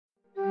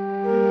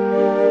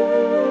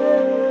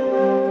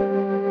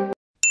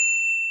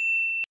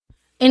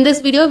In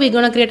this video, we're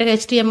going to create a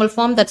HTML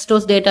form that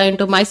stores data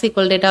into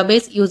MySQL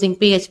database using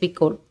PHP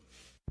code.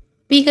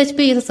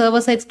 PHP is a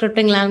server-side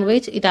scripting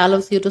language. It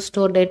allows you to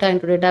store data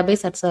into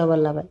database at server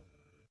level.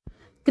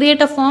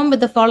 Create a form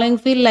with the following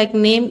field like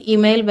name,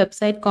 email,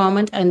 website,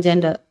 comment, and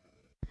gender.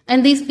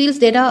 And these fields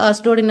data are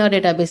stored in our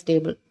database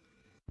table.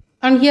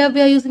 And here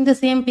we are using the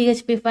same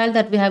PHP file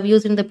that we have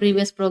used in the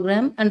previous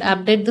program and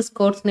update this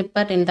code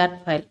snippet in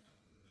that file.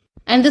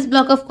 And this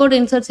block of code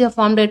inserts your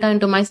form data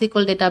into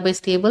MySQL database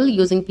table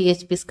using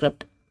PHP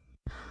script.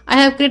 I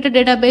have created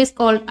a database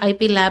called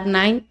IP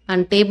lab9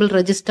 and table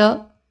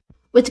register,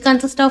 which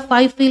consists of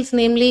 5 fields,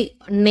 namely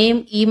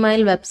name, email,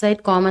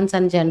 website, comments,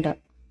 and gender.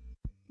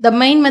 The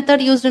main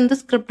method used in this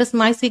script is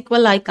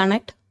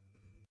mysqli-connect.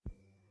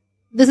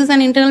 This is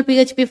an internal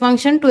PHP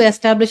function to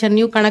establish a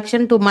new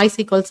connection to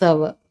MySQL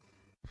server.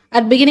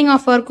 At beginning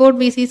of our code,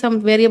 we see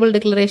some variable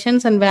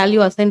declarations and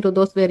value assigned to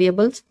those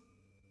variables.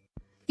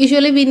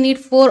 Usually we need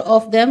 4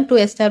 of them to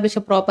establish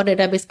a proper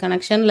database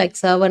connection like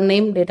server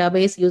name,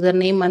 database,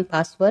 username, and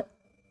password.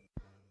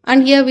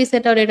 And here we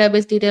set our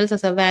database details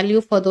as a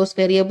value for those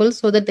variables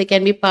so that they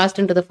can be passed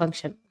into the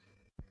function.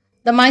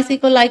 The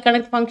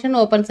mysqli-connect function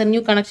opens a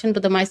new connection to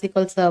the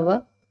MySQL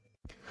server.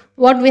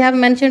 What we have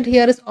mentioned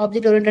here is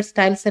object-oriented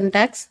style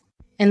syntax,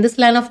 and this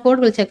line of code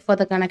will check for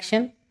the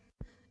connection.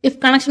 If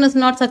connection is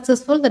not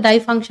successful, the die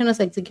function is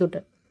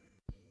executed.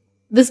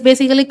 This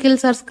basically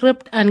kills our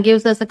script and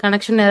gives us a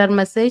connection error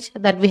message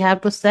that we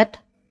have to set.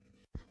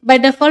 By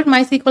default,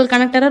 MySQL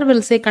connect error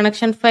will say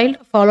connection failed,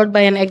 followed by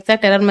an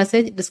exact error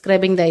message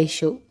describing the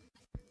issue.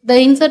 The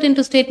insert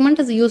into statement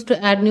is used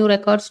to add new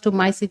records to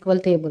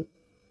MySQL table.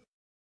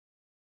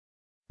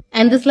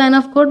 And this line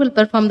of code will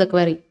perform the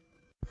query.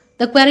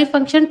 The query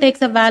function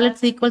takes a valid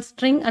SQL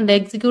string and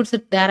executes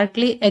it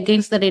directly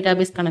against the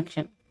database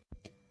connection.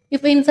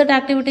 If insert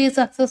activity is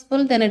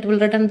successful, then it will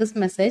return this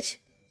message.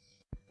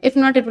 If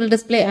not, it will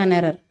display an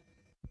error.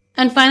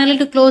 And finally,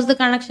 to close the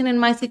connection in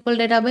MySQL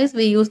database,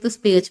 we use this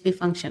PHP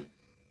function.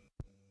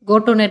 Go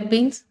to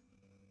NetBeans,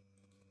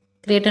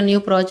 create a new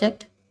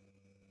project,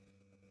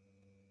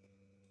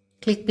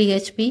 click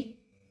PHP,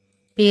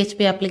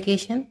 PHP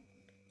application,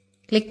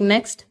 click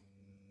Next,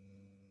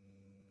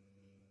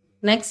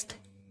 Next,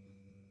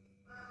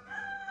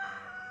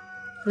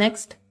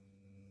 Next,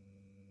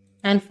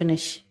 and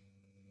finish.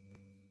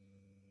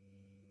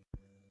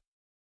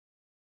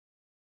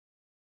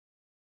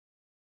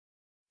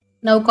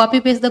 Now copy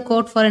paste the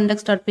code for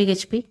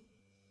index.php.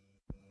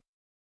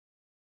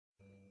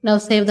 Now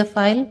save the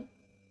file.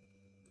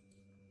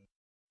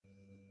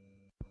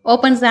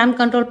 Open XAMPP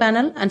control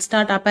panel and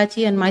start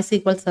Apache and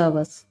MySQL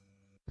servers.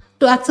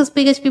 To access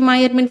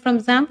phpMyAdmin from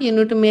XAMPP, you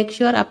need to make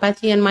sure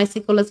Apache and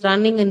MySQL is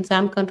running in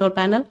XAMPP control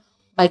panel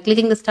by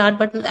clicking the start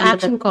button in the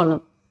action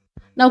column.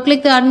 Now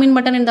click the admin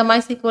button in the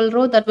MySQL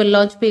row that will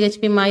launch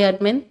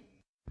phpMyAdmin.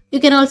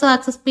 You can also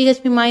access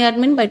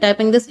phpMyAdmin by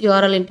typing this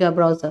URL into your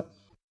browser.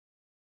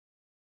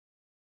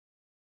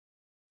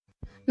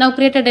 Now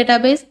create a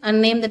database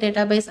and name the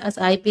database as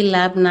IP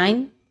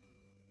lab9.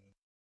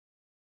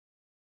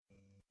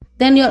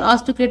 Then you are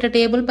asked to create a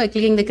table by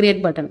clicking the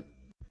create button.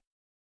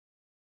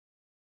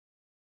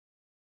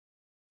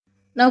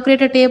 Now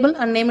create a table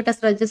and name it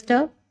as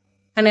register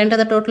and enter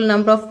the total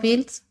number of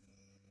fields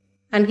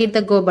and hit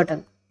the go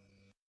button.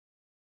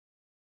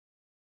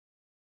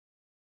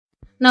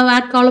 Now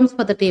add columns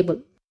for the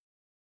table.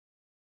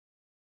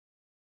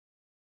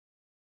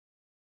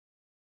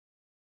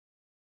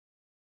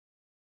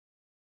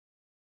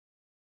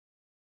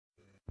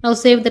 Now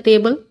save the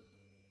table.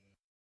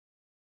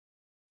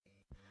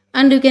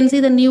 And you can see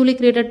the newly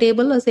created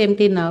table is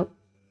empty now.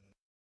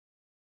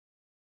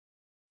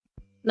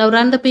 Now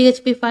run the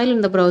PHP file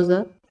in the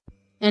browser.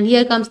 And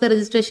here comes the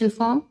registration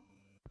form.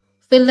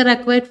 Fill the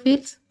required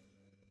fields.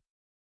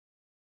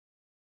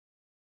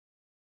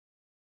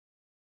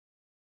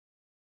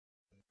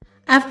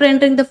 After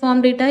entering the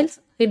form details,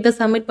 hit the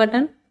submit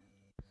button.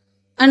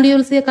 And you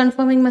will see a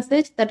confirming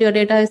message that your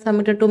data is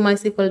submitted to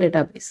MySQL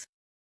database.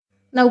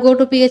 Now go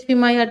to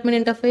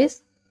phpMyAdmin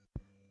interface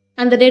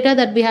and the data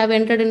that we have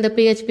entered in the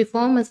PHP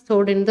form is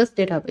stored in this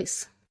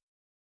database.